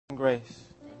Grace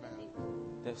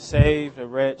that saved a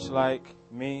wretch like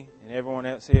me and everyone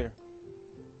else here.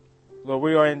 Lord,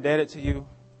 we are indebted to you.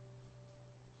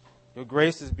 Your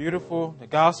grace is beautiful. The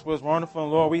gospel is wonderful.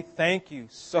 And Lord, we thank you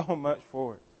so much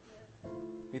for it.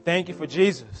 We thank you for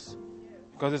Jesus,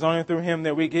 because it's only through him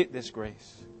that we get this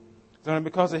grace. It's only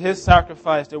because of his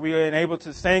sacrifice that we are enabled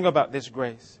to sing about this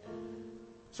grace.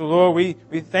 So Lord,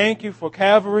 we thank you for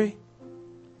Calvary.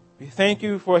 We thank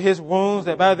you for his wounds,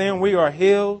 that by them we are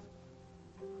healed.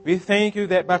 We thank you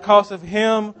that because of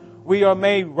him we are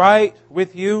made right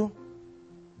with you.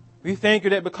 We thank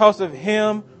you that because of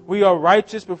him we are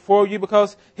righteous before you,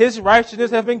 because his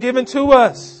righteousness has been given to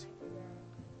us.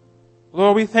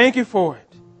 Lord, we thank you for it.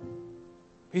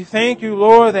 We thank you,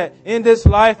 Lord, that in this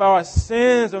life our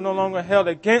sins are no longer held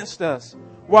against us.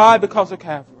 Why? Because of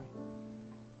Calvary.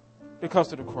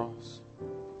 Because of the cross.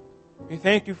 We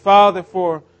thank you, Father,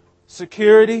 for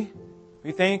security.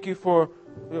 We thank you for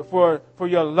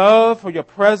your love, for your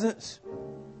presence.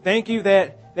 Thank you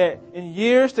that in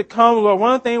years to come, Lord,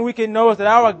 one thing we can know is that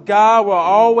our God will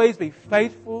always be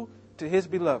faithful to his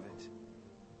beloved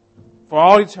for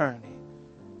all eternity.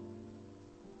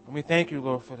 And we thank you,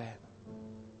 Lord, for that.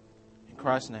 In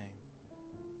Christ's name,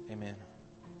 amen.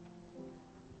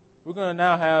 We're going to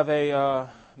now have a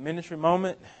ministry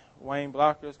moment. Wayne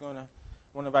Blocker is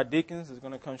one of our deacons is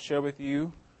going to come share with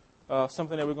you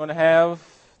something that we're going to have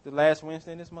the last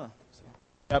Wednesday in this month. So,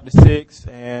 chapter 6,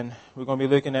 and we're going to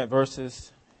be looking at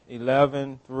verses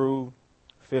 11 through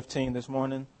 15 this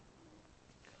morning.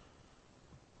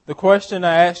 The question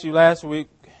I asked you last week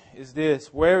is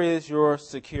this: where is your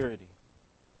security?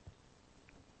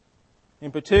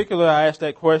 In particular, I asked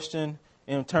that question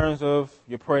in terms of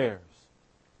your prayers.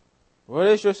 What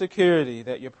is your security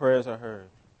that your prayers are heard?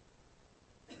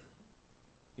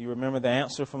 You remember the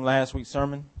answer from last week's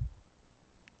sermon?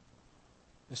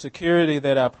 The security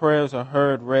that our prayers are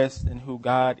heard rests in who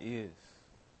God is,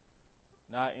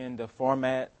 not in the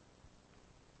format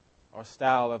or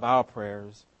style of our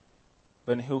prayers,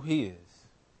 but in who he is.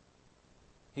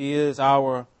 He is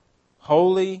our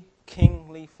holy,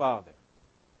 kingly Father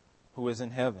who is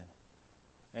in heaven.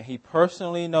 And he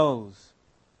personally knows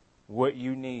what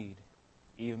you need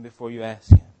even before you ask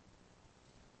him.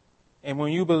 And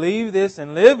when you believe this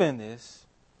and live in this,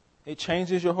 it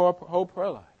changes your whole prayer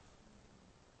life.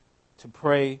 To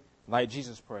pray like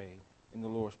Jesus prayed in the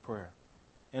Lord's Prayer.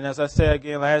 And as I said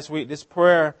again last week, this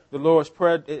prayer, the Lord's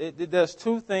Prayer, it does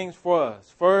two things for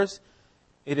us. First,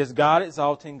 it is God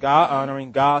exalting, God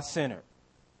honoring, God centered.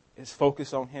 It's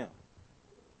focused on him.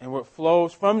 And what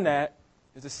flows from that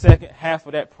is the second half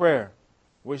of that prayer,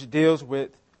 which deals with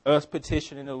us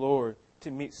petitioning the Lord to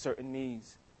meet certain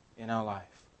needs in our life.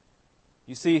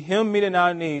 You see, him meeting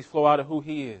our needs flow out of who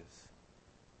he is.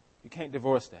 You can't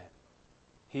divorce that.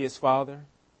 He is Father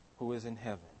who is in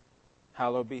heaven.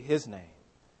 Hallowed be his name.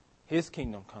 His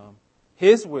kingdom come.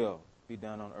 His will be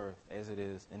done on earth as it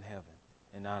is in heaven,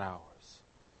 and not ours.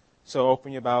 So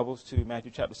open your Bibles to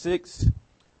Matthew chapter 6,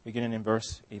 beginning in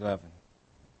verse 11.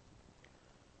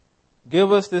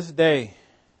 Give us this day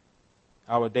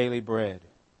our daily bread,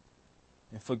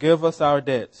 and forgive us our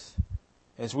debts,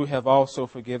 as we have also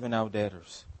forgiven our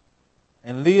debtors.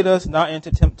 And lead us not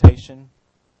into temptation,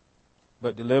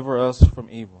 but deliver us from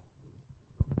evil.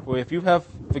 For if you have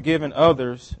forgiven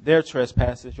others their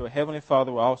trespasses, your heavenly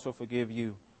Father will also forgive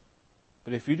you.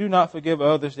 But if you do not forgive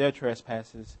others their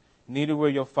trespasses, neither will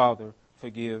your Father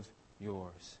forgive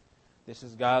yours. This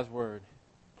is God's word.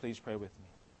 Please pray with me.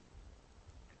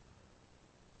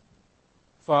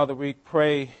 Father, we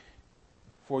pray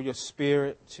for your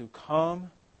Spirit to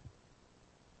come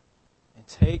and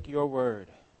take your word,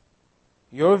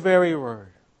 your very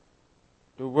word,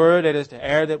 the word that is the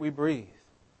air that we breathe,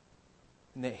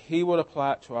 and that he will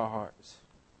apply it to our hearts.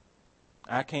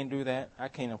 I can't do that. I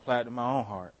can't apply it to my own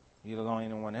heart, let alone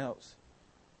anyone else.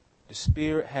 The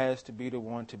Spirit has to be the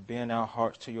one to bend our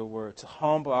hearts to your word, to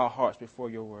humble our hearts before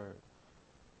your word.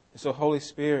 And so, Holy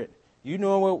Spirit, you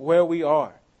know where we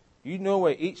are. You know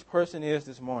where each person is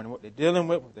this morning, what they're dealing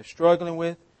with, what they're struggling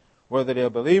with, whether they're a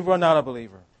believer or not a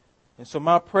believer. And so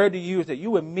my prayer to you is that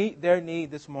you would meet their need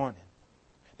this morning.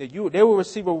 That they will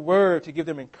receive a word to give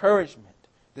them encouragement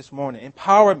this morning,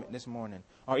 empowerment this morning,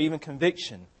 or even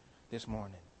conviction this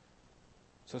morning.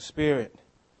 So Spirit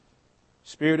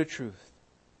of truth,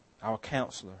 our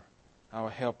counselor, our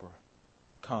helper,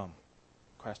 come.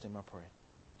 In Christ's name I pray.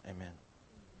 Amen.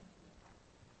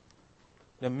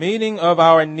 The meeting of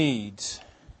our needs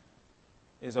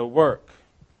is a work.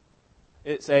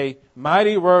 It's a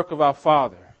mighty work of our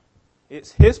Father.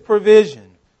 It's his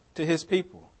provision to his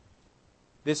people.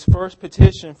 This first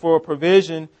petition for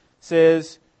provision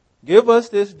says, Give us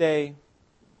this day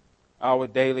our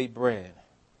daily bread.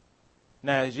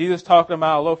 Now, is Jesus talking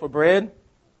about a loaf of bread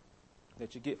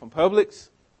that you get from Publix?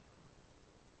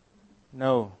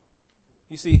 No.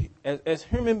 You see, as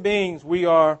human beings, we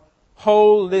are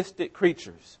holistic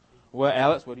creatures. Well,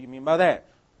 Alex, what do you mean by that?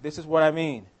 This is what I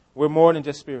mean. We're more than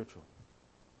just spiritual.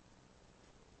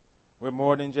 We're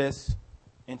more than just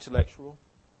intellectual.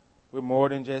 We're more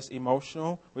than just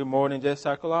emotional. We're more than just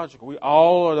psychological. We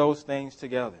all are those things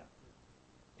together.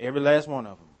 Every last one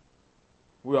of them.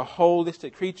 We are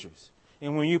holistic creatures.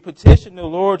 And when you petition the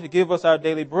Lord to give us our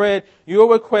daily bread,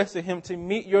 you're requesting Him to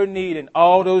meet your need in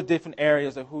all those different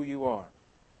areas of who you are.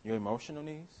 Your emotional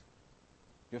needs,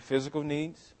 your physical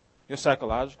needs, your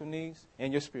psychological needs,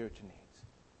 and your spiritual needs.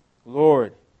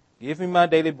 Lord, give me my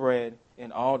daily bread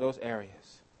in all those areas.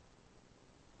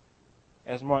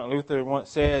 As Martin Luther once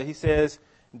said, he says,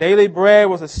 daily bread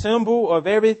was a symbol of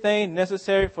everything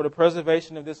necessary for the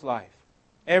preservation of this life.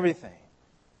 Everything.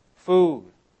 Food,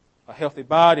 a healthy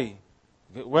body,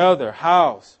 good weather,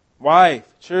 house, wife,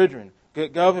 children,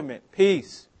 good government,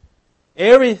 peace.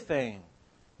 Everything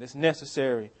that's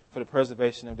necessary for the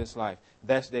preservation of this life.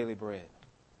 That's daily bread.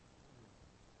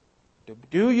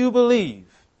 Do you believe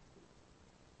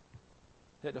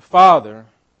that the Father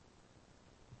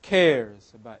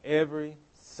cares about every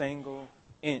single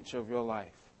inch of your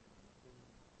life?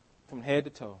 From head to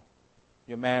toe.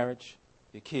 Your marriage,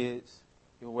 your kids,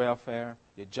 your welfare,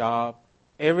 your job,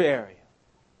 every area.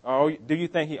 Or do you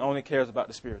think He only cares about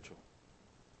the spiritual?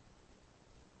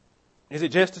 Is it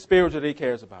just the spiritual that He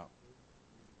cares about?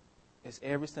 It's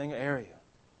every single area.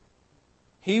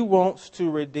 He wants to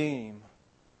redeem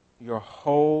your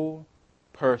whole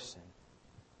person.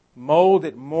 Mold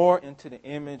it more into the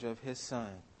image of His Son.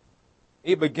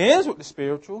 It begins with the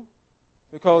spiritual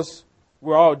because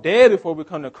we're all dead before we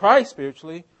come to Christ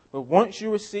spiritually. But once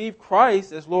you receive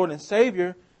Christ as Lord and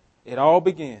Savior, it all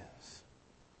begins.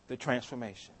 The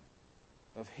transformation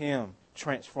of Him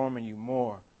transforming you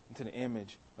more into the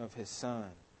image of His Son.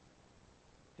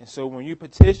 And so when you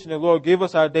petition the Lord, give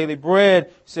us our daily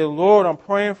bread, say, Lord, I'm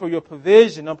praying for your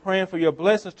provision. I'm praying for your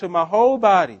blessings to my whole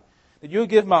body. That you'll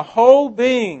give my whole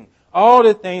being all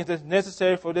the things that's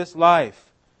necessary for this life.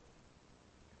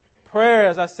 Prayer,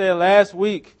 as I said last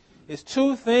week, is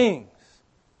two things.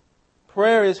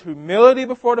 Prayer is humility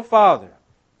before the Father.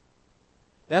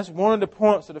 That's one of the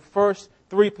points of the first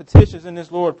three petitions in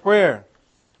this Lord's Prayer.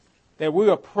 That we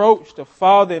approach the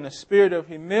Father in a spirit of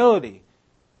humility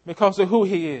because of who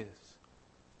He is.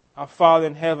 Our Father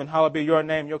in heaven, hallowed be your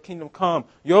name, your kingdom come,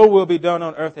 your will be done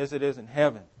on earth as it is in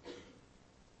heaven.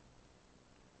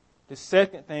 The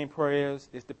second thing prayer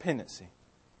is dependency.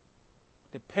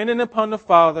 Depending upon the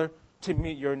Father to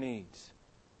meet your needs.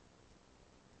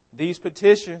 These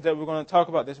petitions that we're going to talk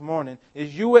about this morning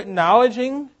is you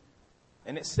acknowledging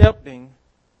and accepting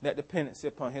that dependency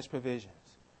upon His provisions.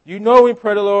 You know when you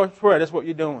pray the Lord's Prayer, that's what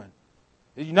you're doing.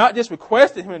 You're not just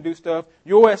requesting Him to do stuff,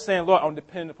 you're always saying, Lord, I'm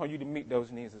dependent upon you to meet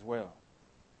those needs as well.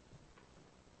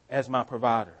 As my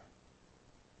provider.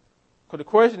 Because the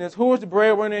question is, who is the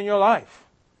breadwinner in your life?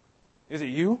 Is it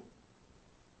you?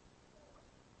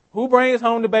 Who brings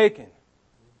home the bacon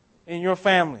in your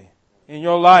family, in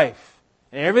your life,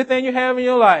 and everything you have in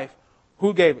your life?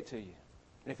 Who gave it to you?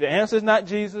 If the answer is not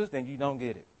Jesus, then you don't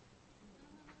get it.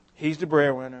 He's the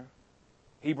breadwinner.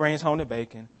 He brings home the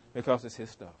bacon because it's His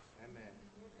stuff. Amen.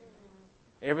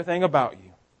 Everything about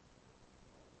you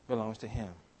belongs to Him.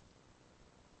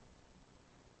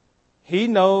 He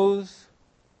knows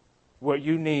what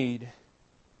you need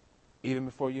even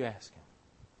before you ask Him.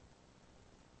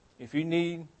 If you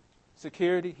need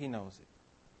security, He knows it.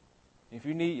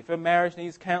 If your marriage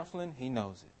needs counseling, He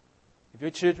knows it. If your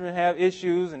children have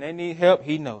issues and they need help,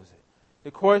 He knows it.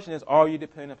 The question is, are you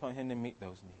dependent upon Him to meet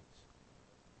those needs?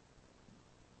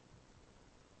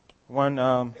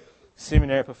 One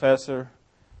seminary professor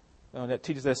that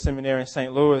teaches at seminary in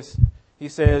St. Louis, he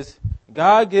says,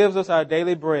 God gives us our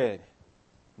daily bread,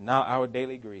 not our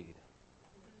daily greed.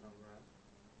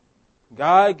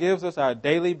 God gives us our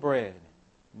daily bread,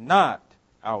 not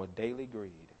our daily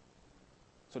greed.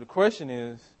 So the question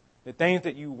is, the things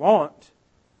that you want,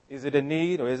 is it a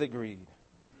need or is it greed?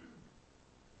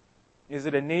 Is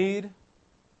it a need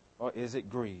or is it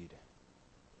greed?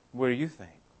 What do you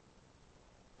think?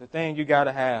 The thing you got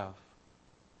to have,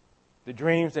 the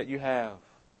dreams that you have,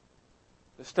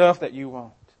 the stuff that you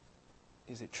want,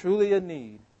 is it truly a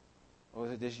need or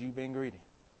is it just you being greedy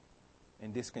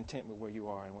and discontent with where you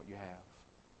are and what you have?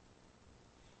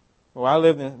 Well,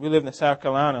 we lived in South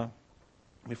Carolina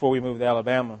before we moved to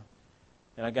Alabama,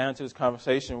 and I got into this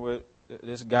conversation with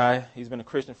this guy. He's been a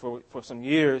Christian for some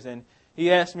years, and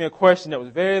he asked me a question that was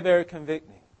very, very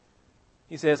convicting.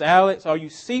 He says, Alex, are you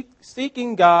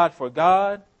seeking God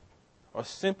or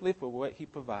simply for what He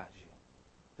provides you?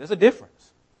 There's a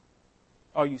difference.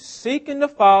 Are you seeking the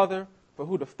Father for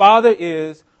who the Father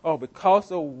is or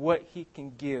because of what He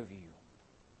can give you?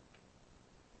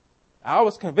 I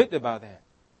was convicted by that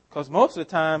because most of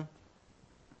the time,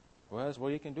 well, it's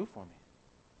what He can do for me.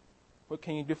 What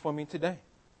can you do for me today?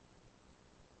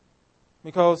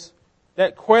 Because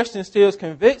that question still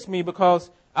convicts me because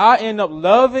I end up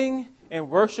loving and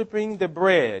worshiping the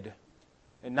bread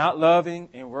and not loving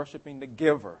and worshiping the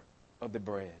giver of the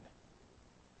bread.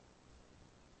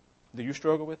 Do you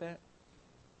struggle with that?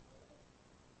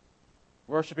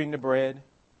 Worshiping the bread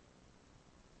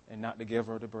and not the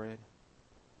giver of the bread?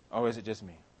 Or is it just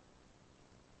me?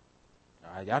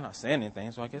 All right, y'all not saying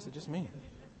anything, so I guess it's just me.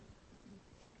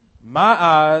 My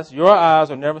eyes, your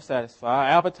eyes are never satisfied.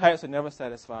 Our appetites are never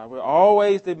satisfied. We're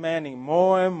always demanding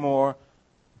more and more,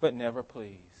 but never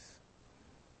pleased.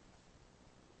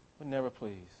 But never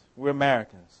pleased. We're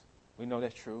Americans. We know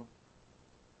that's true.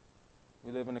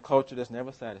 We live in a culture that's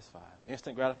never satisfied.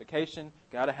 Instant gratification,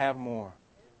 got to have more.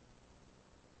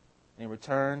 In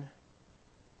return,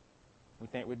 we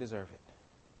think we deserve it.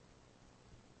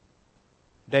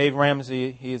 Dave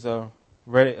Ramsey, he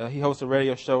hosts a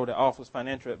radio show that offers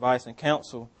financial advice and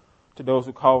counsel to those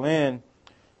who call in.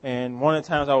 And one of the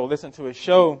times I will listen to his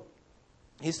show,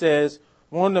 he says,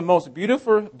 one of the most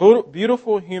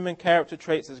beautiful human character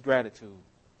traits is gratitude.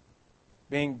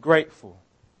 Being grateful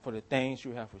for the things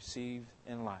you have received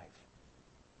in life.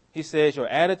 He says your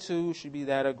attitude should be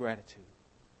that of gratitude.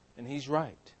 And he's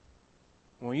right.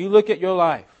 When you look at your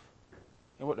life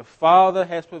and what the Father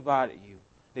has provided you,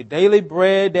 the daily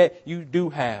bread that you do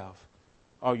have,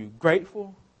 are you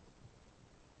grateful?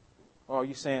 Or are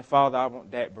you saying, Father, I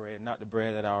want that bread, not the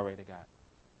bread that I already got?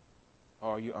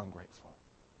 Or are you ungrateful?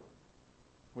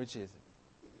 Which is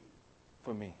it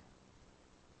for me?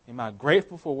 Am I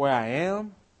grateful for where I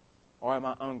am? Or am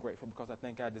I ungrateful because I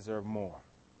think I deserve more?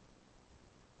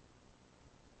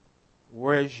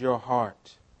 Where's your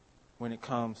heart when it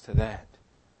comes to that?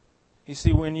 You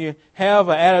see, when you have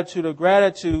an attitude of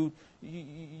gratitude,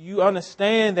 you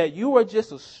understand that you are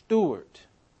just a steward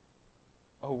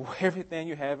of everything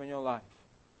you have in your life.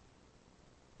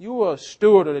 You are a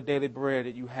steward of the daily bread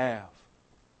that you have.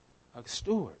 A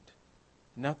steward.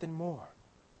 Nothing more.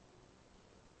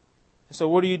 And so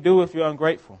what do you do if you're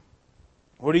ungrateful?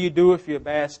 What do you do if you're a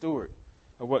bad steward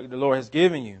of what the Lord has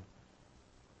given you?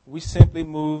 We simply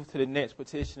move to the next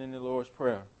petition in the Lord's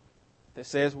Prayer that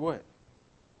says what?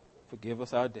 Forgive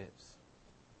us our debts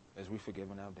as we forgive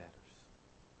our debtors.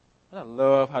 And I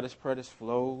love how this prayer just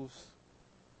flows.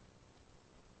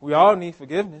 We all need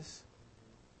forgiveness,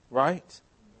 right?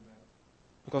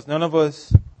 Because none of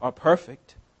us are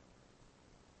perfect.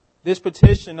 This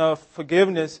petition of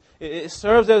forgiveness, it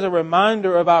serves as a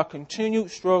reminder of our continued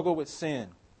struggle with sin.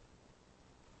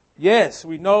 Yes,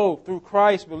 we know through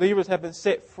Christ, believers have been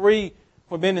set free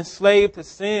from being enslaved to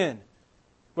sin.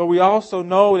 But we also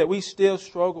know that we still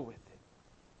struggle with it.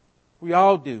 We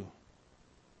all do.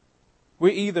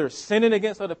 We're either sinning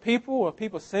against other people or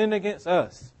people sinning against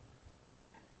us.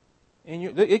 In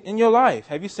your life,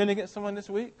 have you sinned against someone this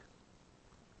week?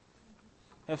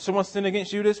 Have someone sinned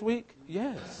against you this week?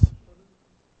 Yes.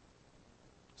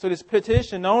 So this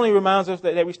petition not only reminds us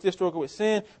that we still struggle with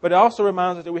sin, but it also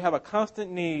reminds us that we have a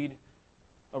constant need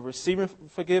of receiving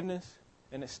forgiveness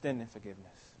and extending forgiveness.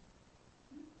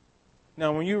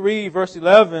 Now, when you read verse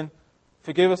 11,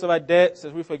 forgive us of our debts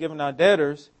as we've forgiven our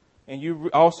debtors, and you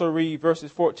also read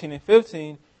verses 14 and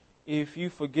 15, if you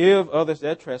forgive others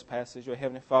their trespasses, your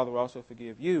heavenly Father will also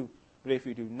forgive you. But if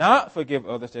you do not forgive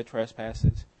others their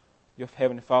trespasses, your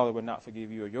heavenly Father will not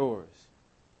forgive you or yours.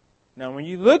 Now, when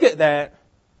you look at that,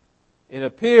 it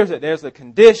appears that there's a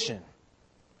condition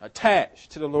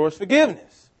attached to the Lord's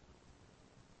forgiveness.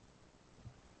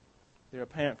 The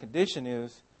apparent condition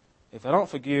is, if I don't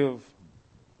forgive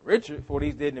Richard for what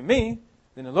he did to me,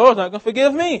 then the Lord's not going to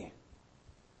forgive me.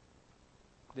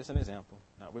 Just an example.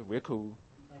 No, we're cool.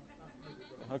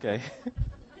 Okay.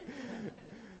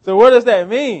 So what does that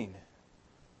mean?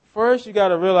 First, you got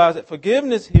to realize that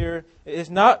forgiveness here is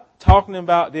not talking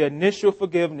about the initial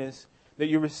forgiveness that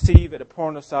you receive at the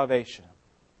point of salvation.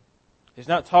 It's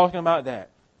not talking about that.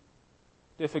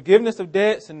 The forgiveness of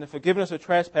debts and the forgiveness of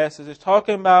trespasses is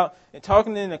talking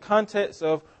in the context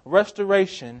of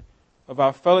restoration of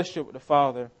our fellowship with the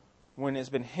Father when it's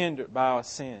been hindered by our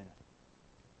sin.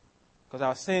 Because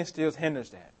our sin still hinders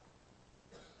that.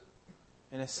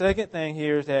 And the second thing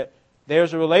here is that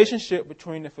there's a relationship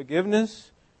between the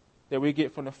forgiveness that we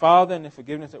get from the Father and the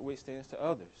forgiveness that we extend to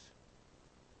others.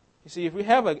 You see, if we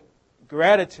have a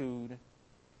gratitude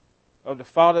of the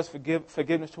Father's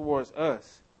forgiveness towards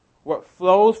us, what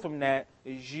flows from that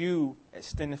is you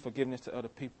extending forgiveness to other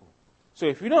people. So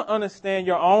if you don't understand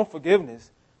your own forgiveness,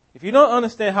 if you don't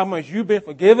understand how much you've been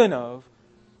forgiven of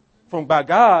by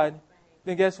God,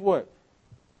 then guess what?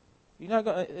 You're not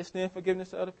going to extend forgiveness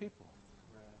to other people.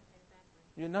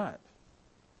 You're not.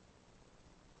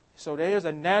 So there's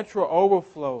a natural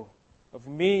overflow of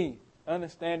me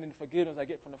understanding the forgiveness I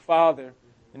get from the Father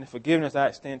and the forgiveness I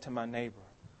extend to my neighbor.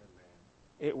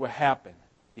 It will happen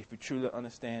if you truly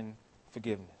understand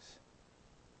forgiveness.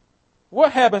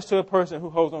 What happens to a person who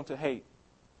holds on to hate?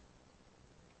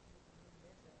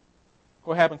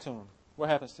 What happened to them? What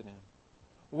happens to them?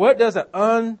 What does an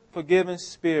unforgiving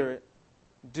spirit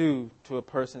do to a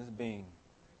person's being?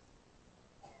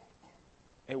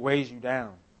 It weighs you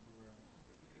down.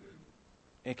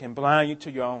 It can blind you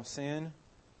to your own sin.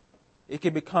 It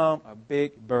can become a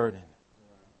big burden.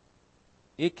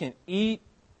 It can eat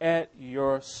at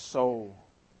your soul.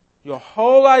 Your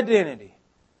whole identity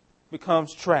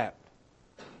becomes trapped.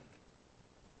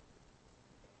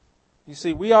 You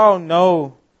see, we all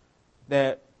know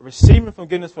that receiving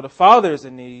forgiveness for the Father is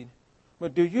a need,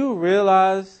 but do you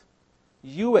realize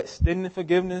you extending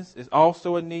forgiveness is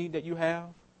also a need that you have?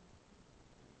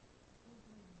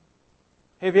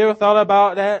 Have you ever thought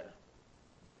about that?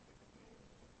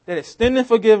 That extending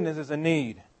forgiveness is a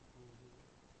need.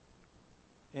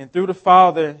 And through the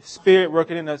Father, Spirit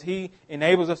working in us, He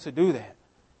enables us to do that.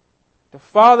 The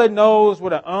Father knows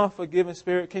what an unforgiving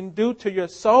spirit can do to your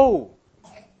soul.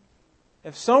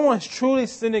 If someone's truly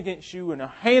sinned against you in a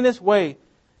heinous way,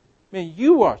 man,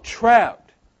 you are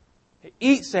trapped. It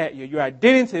eats at you. Your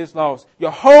identity is lost. Your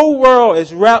whole world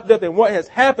is wrapped up in what has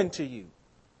happened to you.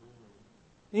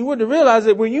 You wouldn't realize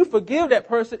that when you forgive that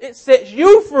person, it sets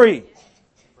you free.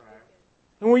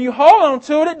 And when you hold on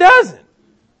to it, it doesn't.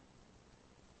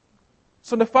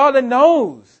 So the Father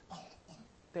knows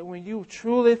that when you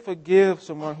truly forgive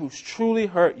someone who's truly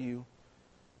hurt you,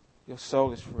 your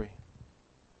soul is free.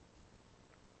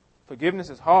 Forgiveness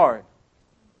is hard.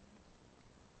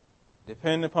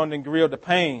 Depending upon the degree of the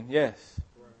pain, yes.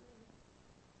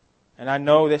 And I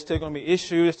know there's still going to be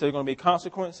issues, there's still going to be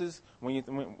consequences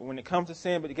when it comes to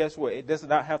sin, but guess what? It does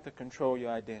not have to control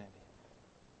your identity.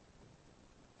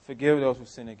 Forgive those who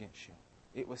sin against you.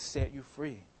 It will set you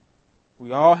free.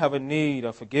 We all have a need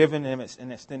of forgiving them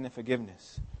and extending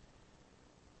forgiveness.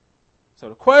 So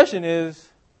the question is,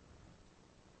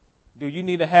 do you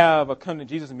need to have a come to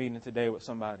Jesus meeting today with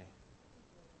somebody?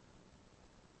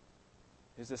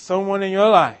 Is there someone in your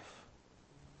life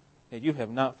that you have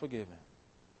not forgiven?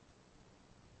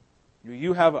 Do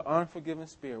you have an unforgiving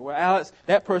spirit? Well, Alex,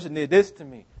 that person did this to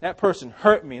me. That person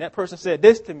hurt me. That person said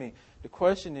this to me. The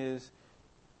question is,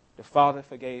 the Father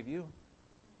forgave you.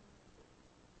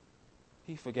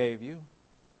 He forgave you.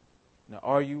 Now,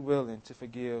 are you willing to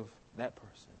forgive that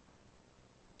person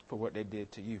for what they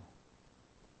did to you?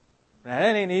 Now,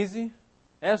 that ain't easy.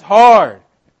 That's hard.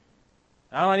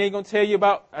 I'm not even going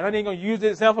to use the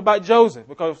example about Joseph,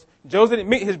 because Joseph didn't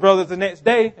meet his brothers the next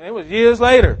day, and it was years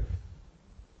later.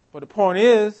 But the point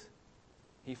is,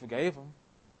 he forgave them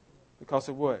because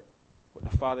of what? What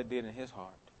the Father did in his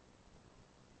heart.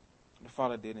 The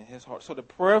Father did in his heart. So the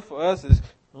prayer for us is,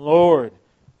 Lord,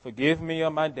 forgive me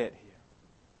of my debt here.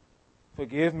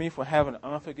 Forgive me for having an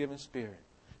unforgiving spirit.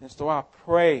 And so I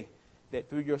pray that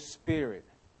through your Spirit,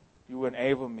 you will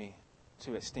enable me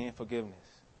to extend forgiveness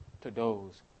to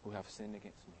those who have sinned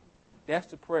against me. That's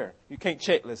the prayer. You can't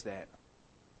checklist that.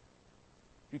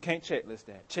 You can't checklist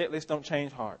that. Checklists don't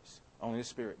change hearts. Only the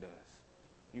Spirit does.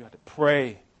 You have to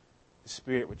pray the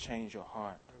Spirit would change your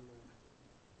heart.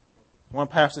 One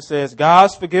pastor says,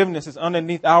 God's forgiveness is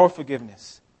underneath our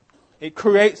forgiveness. It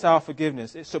creates our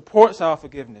forgiveness. It supports our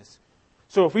forgiveness.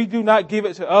 So if we do not give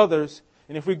it to others,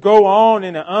 and if we go on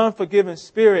in an unforgiving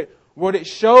spirit, what it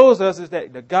shows us is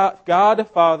that the God the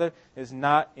Father is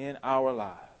not in our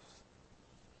lives.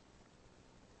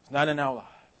 It's not in our lives.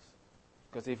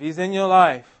 Because if He's in your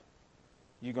life,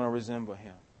 you're going to resemble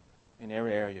Him in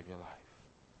every area of your life.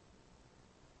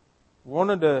 One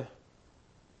of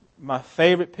my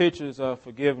favorite pictures of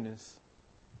forgiveness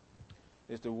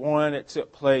is the one that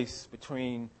took place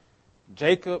between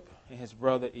Jacob and his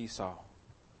brother Esau.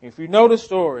 If you know the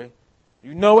story,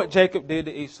 you know what Jacob did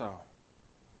to Esau.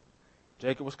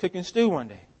 Jacob was cooking stew one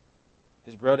day.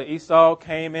 His brother Esau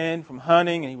came in from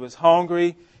hunting and he was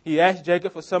hungry. He asked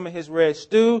Jacob for some of his red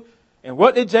stew. And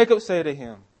what did Jacob say to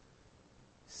him?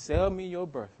 Sell me your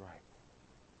birthright.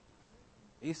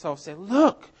 Esau said,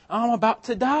 look, I'm about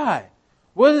to die.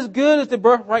 What is good is the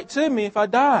birthright to me if I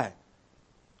die?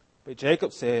 But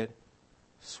Jacob said,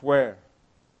 swear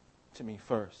to me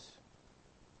first.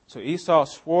 So Esau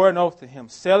swore an oath to him,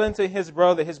 selling to his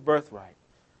brother his birthright.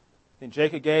 Then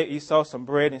Jacob gave Esau some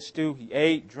bread and stew. He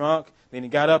ate, drunk, then he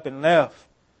got up and left.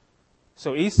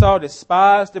 So Esau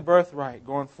despised the birthright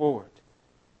going forward.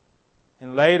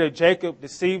 And later Jacob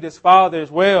deceived his father as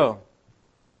well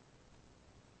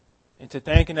into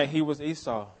thinking that he was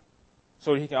Esau,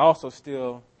 so that he can also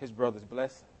steal his brother's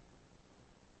blessing.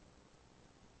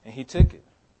 And he took it.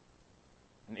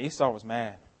 And Esau was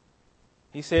mad.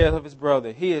 He said of his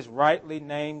brother, he is rightly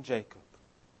named Jacob.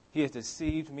 He has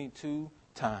deceived me 2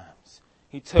 times.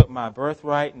 He took my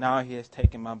birthright, now he has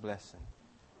taken my blessing.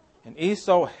 And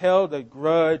Esau held a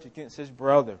grudge against his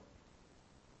brother.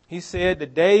 He said, the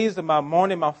days of my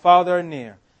mourning my father are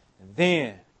near, and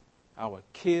then I will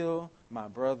kill my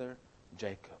brother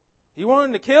Jacob. He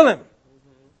wanted to kill him.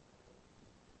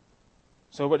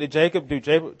 So what did Jacob do?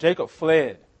 Jacob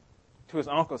fled to his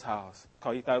uncle's house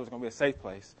because he thought it was going to be a safe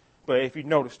place. But if you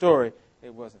know the story,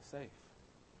 it wasn't safe.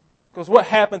 Because what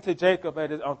happened to Jacob at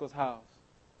his uncle's house?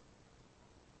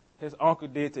 His uncle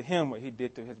did to him what he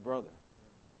did to his brother.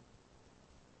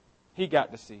 He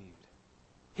got deceived.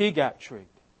 He got tricked.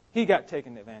 He got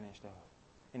taken advantage of.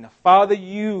 And the father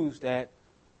used that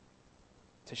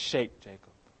to shake Jacob.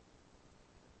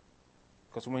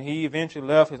 Because when he eventually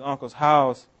left his uncle's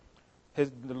house, the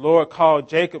Lord called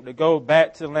Jacob to go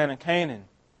back to the land of Canaan.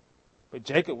 But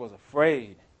Jacob was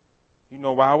afraid. You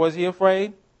know why was he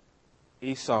afraid?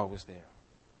 Esau was there.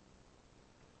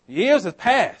 Years have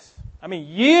passed.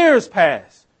 Years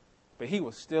passed. But he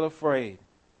was still afraid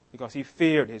because he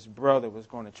feared his brother was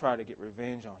going to try to get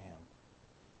revenge on him.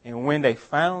 And when they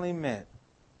finally met,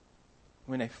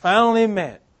 when they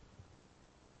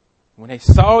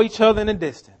saw each other in the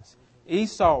distance,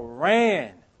 Esau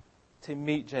ran to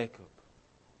meet Jacob.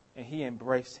 And he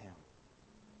embraced him.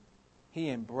 He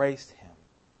embraced him.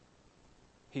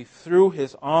 He threw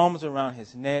his arms around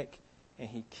his neck and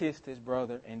he kissed his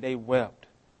brother and they wept.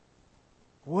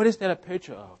 What is that a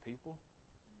picture of, people?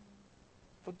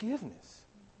 Forgiveness.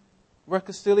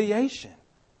 Reconciliation.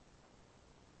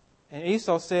 And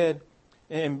Esau said,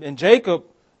 and Jacob,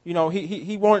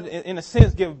 he wanted, in a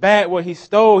sense, give back what he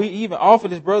stole. He even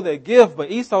offered his brother a gift.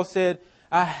 But Esau said,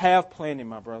 I have plenty,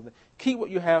 my brother. Keep what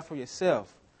you have for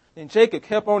yourself. And Jacob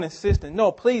kept on insisting,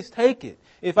 no, please take it.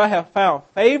 If I have found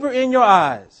favor in your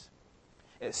eyes,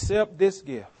 accept this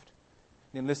gift.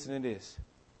 Then listen to this.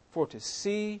 For to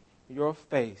see your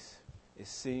face is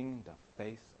seeing the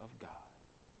face of God.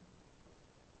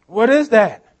 What is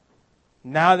that?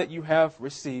 Now that you have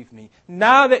received me,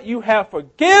 now that you have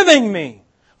forgiven me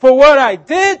for what I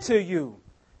did to you,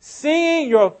 seeing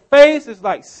your face is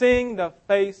like seeing the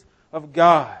face of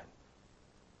God.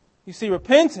 You see,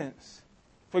 repentance,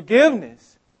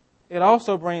 forgiveness, it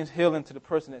also brings healing to the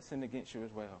person that sinned against you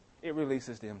as well. It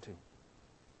releases them too.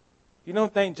 You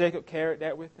don't think Jacob carried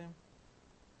that with him?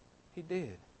 He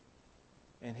did.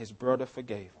 And his brother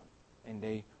forgave him. And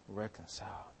they reconciled.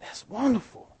 That's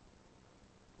wonderful.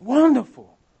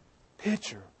 Wonderful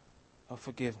picture of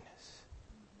forgiveness.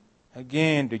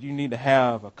 Again, do you need to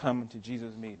have a coming to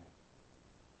Jesus meeting?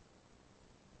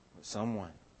 With someone.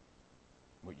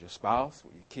 With your spouse,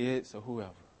 with your kids, or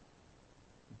whoever.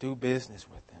 Do business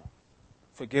with them.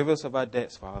 Forgive us of our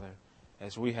debts, Father,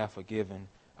 as we have forgiven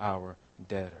our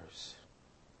debtors.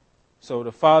 So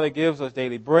the Father gives us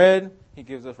daily bread. He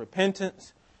gives us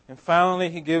repentance. And finally,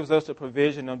 He gives us the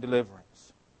provision of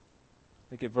deliverance.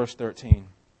 Look at verse 13.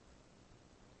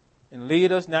 And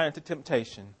lead us not into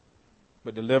temptation,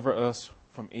 but deliver us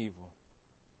from evil.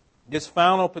 This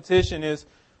final petition is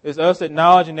us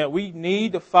acknowledging that we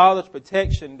need the Father's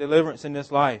protection and deliverance in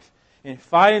this life in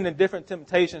fighting the different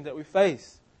temptations that we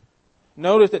face.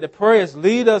 Notice that the prayer is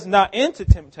lead us not into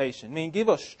temptation, meaning give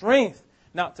us strength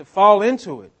not to fall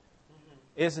into it.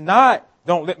 It's not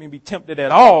don't let me be tempted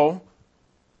at all,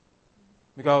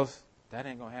 because that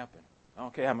ain't going to happen. I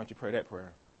don't care how much you pray that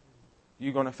prayer.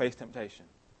 You're going to face temptation.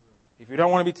 If you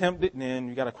don't want to be tempted, then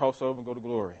you got to cross over and go to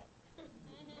glory.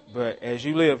 But as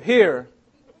you live here,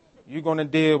 you're going to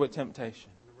deal with temptation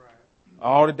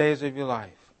all the days of your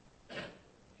life.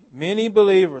 Many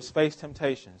believers face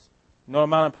temptations. No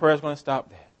amount of prayer is going to stop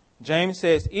that. James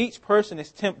says each person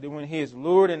is tempted when he is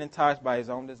lured and enticed by his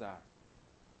own desire.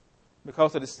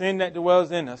 Because of the sin that dwells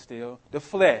in us still, the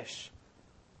flesh,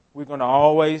 we're going to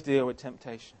always deal with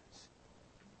temptations.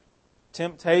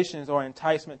 Temptations are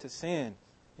enticement to sin.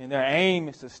 And their aim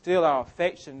is to steal our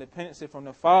affection, dependency from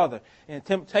the Father. And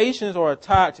temptations are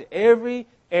tied to every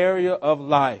area of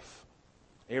life.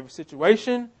 Every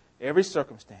situation, every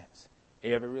circumstance,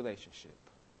 every relationship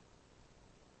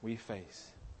we face.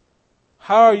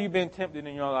 How are you being tempted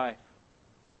in your life?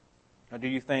 Or do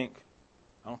you think,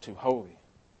 I'm too holy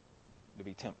to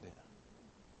be tempted?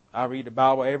 I read the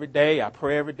Bible every day. I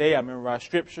pray every day. I memorize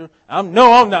Scripture. I'm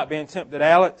not being tempted,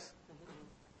 Alex.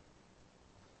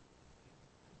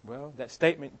 Well, that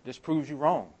statement just proves you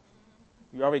wrong.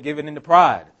 You're already giving in to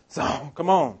pride. So, come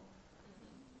on.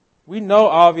 We know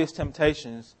obvious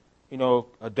temptations,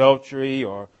 adultery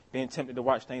or being tempted to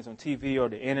watch things on TV or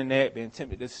the internet, being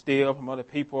tempted to steal from other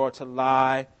people or to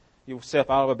lie yourself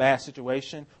out of a bad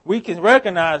situation. We can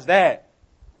recognize that.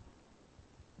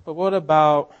 But what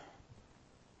about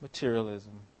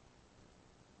materialism,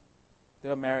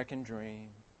 the American dream,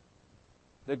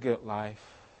 the good life,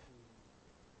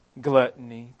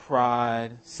 gluttony,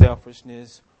 pride,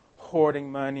 selfishness,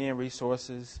 hoarding money and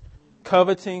resources,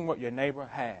 coveting what your neighbor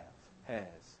has,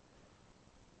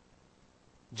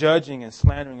 judging and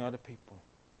slandering other people?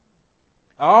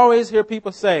 I always hear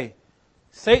people say,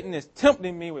 Satan is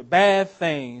tempting me with bad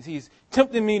things. He's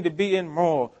tempting me to be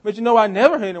immoral. But I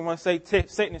never heard anyone say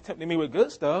Satan is tempting me with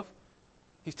good stuff.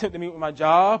 He's tempting me with my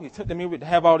job. He's tempting me to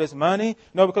have all this money.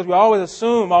 Because we always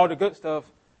assume all the good stuff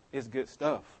is good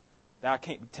stuff. That I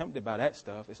can't be tempted by that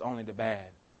stuff. It's only the bad.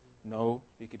 No,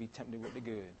 you can be tempted with the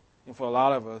good. And for a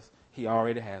lot of us, he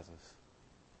already has us.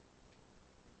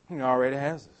 He already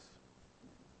has us.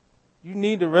 You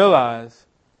need to realize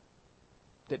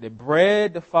that the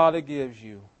bread the Father gives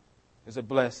you is a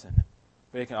blessing,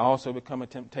 but it can also become a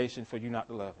temptation for you not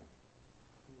to love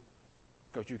Him.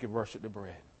 Because you can worship the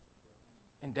bread.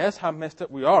 And that's how messed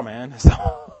up we are, man.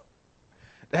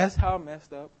 That's how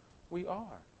messed up we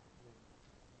are.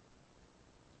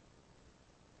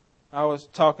 I was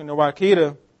talking to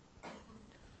Wakita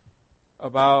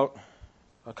about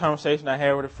a conversation I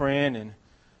had with a friend,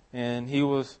 and he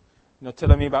was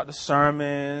telling me about the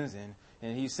sermons,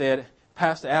 and he said,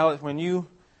 Pastor Alex,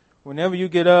 whenever you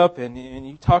get up and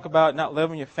you talk about not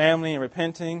loving your family and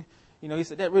repenting, he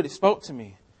said, that really spoke to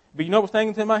me. But what's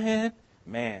thinking to my head?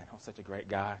 Man, I'm such a great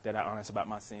guy that I'm honest about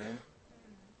my sin.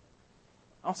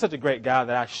 I'm such a great guy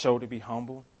that I show to be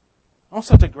humble. I'm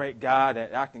such a great guy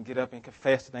that I can get up and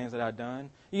confess the things that I've done.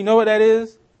 You know what that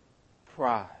is?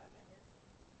 Pride.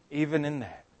 Even in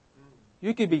that.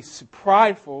 You can be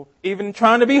prideful even in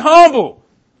trying to be humble.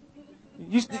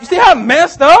 You see how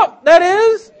messed up that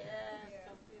is?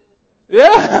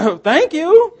 Yeah, thank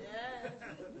you.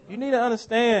 You need to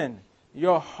understand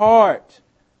your heart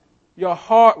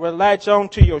will latch on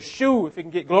to your shoe if it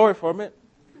can get glory from it.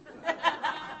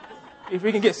 If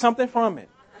we can get something from it.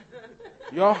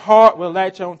 Your heart will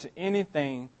latch on to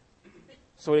anything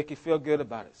so it can feel good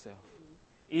about itself.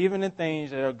 Even in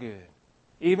things that are good.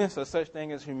 Even for such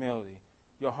thing as humility,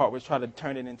 your heart will try to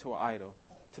turn it into an idol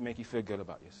to make you feel good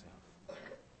about yourself.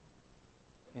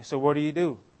 And so what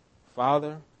do?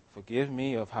 Father, forgive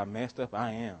me of how messed up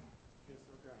I am.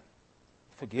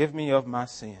 Forgive me of my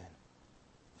sin.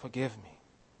 Forgive me.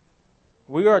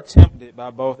 We are tempted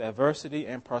by both adversity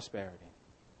and prosperity.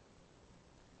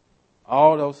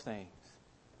 All those things.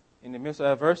 In the midst of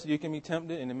adversity, you can be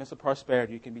tempted. In the midst of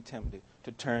prosperity, you can be tempted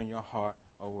to turn your heart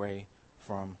away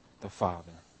from the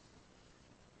Father.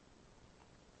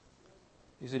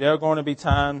 You see, there are going to be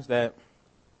times that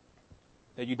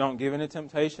you don't give in to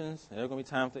temptations. There are going to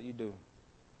be times that you do.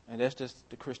 And that's just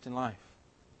the Christian life.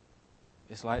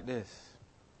 It's like this.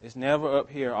 It's never up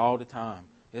here all the time.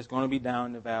 It's going to be down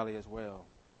in the valley as well.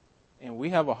 And we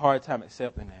have a hard time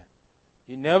accepting that.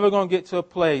 You're never going to get to a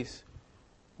place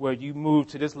where you move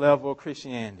to this level of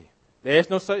Christianity.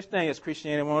 There's no such thing as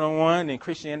Christianity 101 and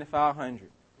Christianity 500.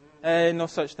 There ain't no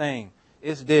such thing.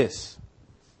 It's this.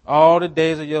 All the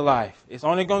days of your life. It's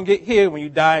only going to get here when you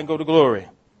die and go to glory.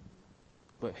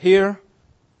 But here,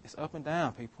 it's up and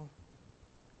down, people.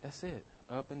 That's it.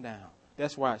 Up and down.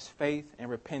 That's why it's faith and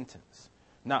repentance.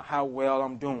 Not how well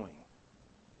I'm doing.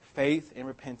 Faith and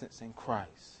repentance in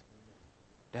Christ.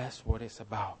 That's what it's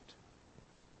about.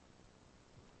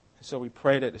 And so we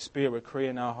pray that the Spirit will create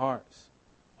in our hearts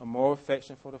a more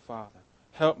affection for the Father.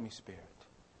 Help me, Spirit.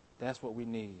 That's what we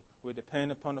need. We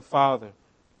depend upon the Father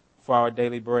for our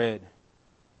daily bread,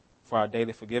 for our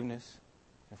daily forgiveness,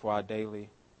 and for our daily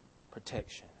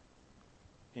protection.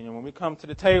 And when we come to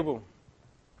the table,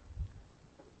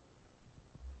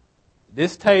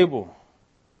 this table,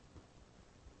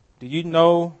 do you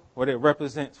know what it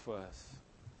represents for us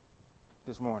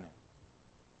this morning?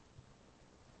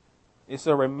 It's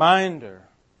a reminder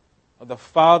of the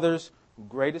Father's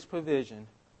greatest provision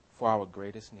for our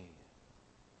greatest need.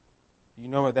 You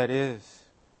know what that is?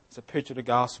 It's a picture of the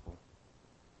gospel.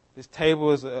 This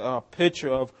table is a picture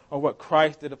of what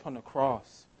Christ did upon the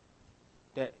cross.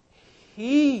 That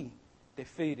He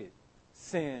defeated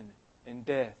sin and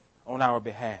death on our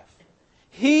behalf.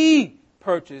 He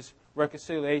purchased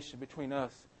reconciliation between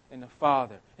us and the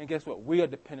Father. And guess what? We are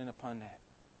dependent upon that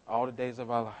all the days of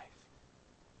our life.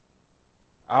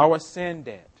 Our sin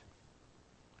debt,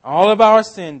 all of our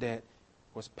sin debt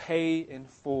was paid in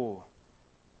full.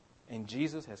 And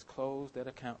Jesus has closed that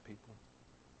account, people.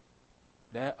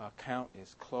 That account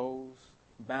is closed,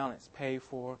 balance paid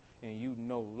for, and you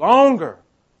no longer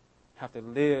have to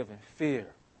live in fear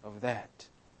of that.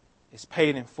 It's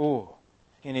paid in full.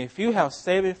 And if you have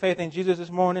saving faith in Jesus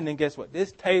this morning, then guess what?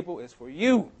 This table is for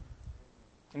you.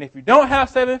 And if you don't have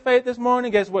saving faith this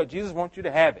morning, guess what? Jesus wants you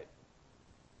to have it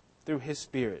through His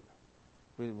Spirit.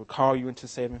 We will call you into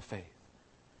saving faith.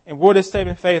 And what is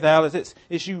saving faith, Alice?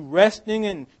 It's you resting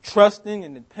and trusting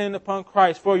and depending upon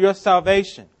Christ for your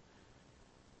salvation.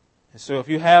 And so if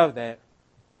you have that,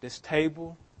 this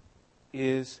table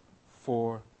is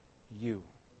for you.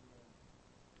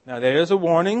 Now there is a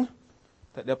warning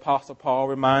that the Apostle Paul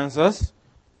reminds us.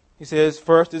 He says,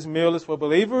 first, this meal is for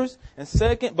believers. And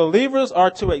second, believers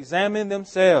are to examine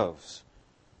themselves.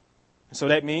 And so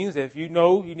that means that if you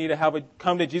know you need to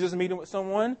come to Jesus meeting with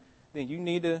someone, then you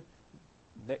need to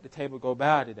let the table go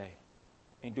by today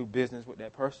and do business with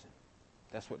that person.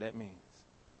 That's what that means.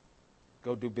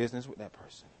 Go do business with that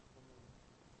person.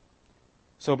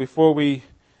 So before we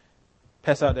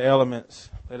pass out the elements,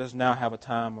 let us now have a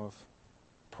time of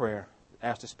prayer.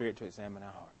 Ask the Spirit to examine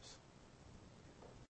our hearts.